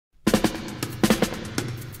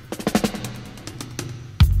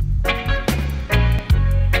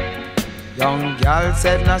Young girl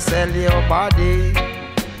said no sell your body.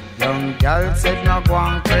 Young girl said no go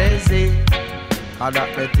on crazy. Cause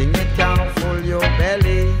that the thing it can't full your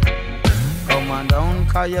belly. Come on down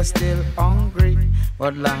cause you're still hungry.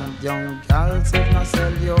 But like young girl said no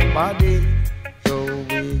sell your body. You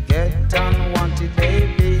will get unwanted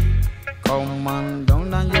baby. Come on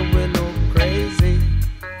down and you will look crazy.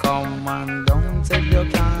 Come on down said you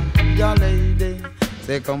can't be your lady.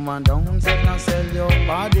 Say come on down said no sell your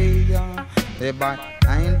body. Say by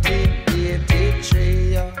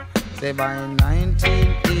 1983. Say by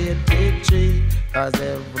 1983. Cause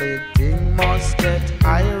everything must get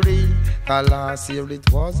irie. Cause last year it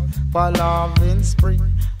was for love in spring.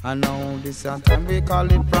 And now this time we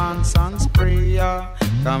call it prance and spree.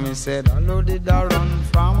 Come me said hello did I run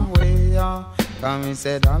from way. Come me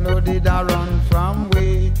said hello did I run from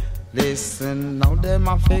way. Listen now them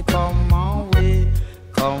have to come my way.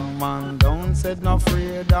 Come on down said no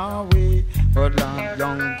afraid away. But like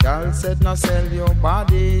young girl said no sell your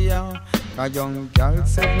body. A young girl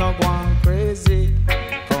said no go on crazy.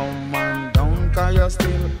 Come on down cause you're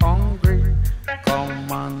still hungry.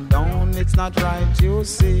 Come on down, it's not right you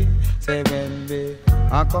see. Say when we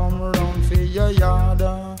come around for your yard,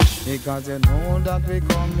 because you know that we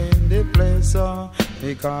come in the place.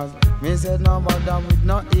 Because me said no bother with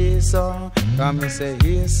no ace. Cause me say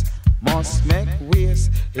ace must make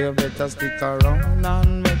waste. You better stick around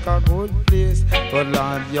and make a good place. But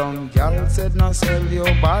Lord, young girl said no sell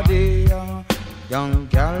your body. Young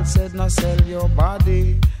girl said no sell your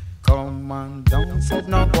body. Come on down said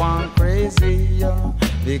no go on crazy.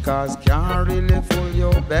 Because can't really full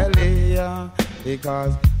your belly.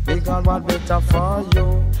 Because what better for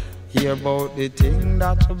you. Hear about the thing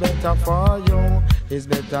that's better for you. It's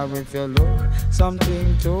better if you look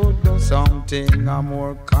something to do, something I'm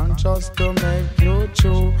more conscious to make you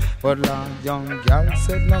true. But like young girl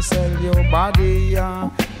said no sell your body.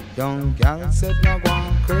 Young girl said no go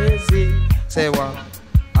on crazy. Say what?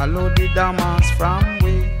 Hello the damas from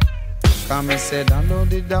way. Come me said hello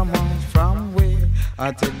the damas from way.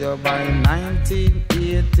 I tell you by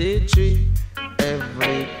 1983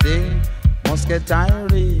 everything must get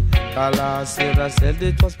irie. Cause last year I said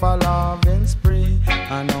it was for love and spree.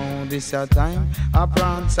 I know this your time I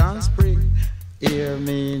prance and spree. Hear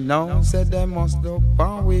me now, said they must look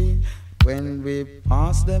one way. When we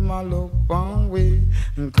pass them I look one way.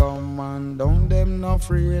 And come on down them no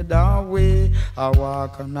afraid away. I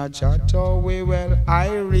walk and I chat away well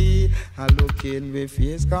irie. I look in we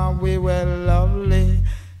face cause we well lovely.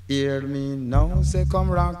 Hear me now, say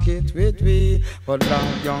come rock it with me. But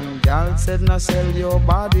a young girl said no sell your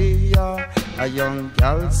body. A young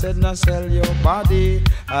girl said no sell your body.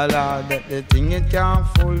 A lot that the thing it can't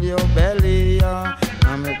full your belly.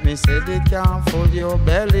 And make me say it can't full your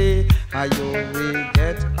belly. And you will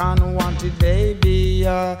get unwanted baby.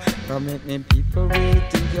 Come make me people will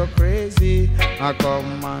think you're crazy. I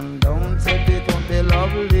come on down, said it won't be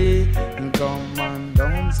lovely. And come on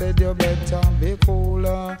down, said you better be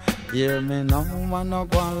cooler. Hear me now, man, no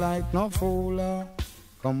go on like no fool.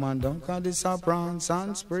 Come on down, cause this a prance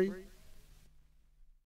and spree.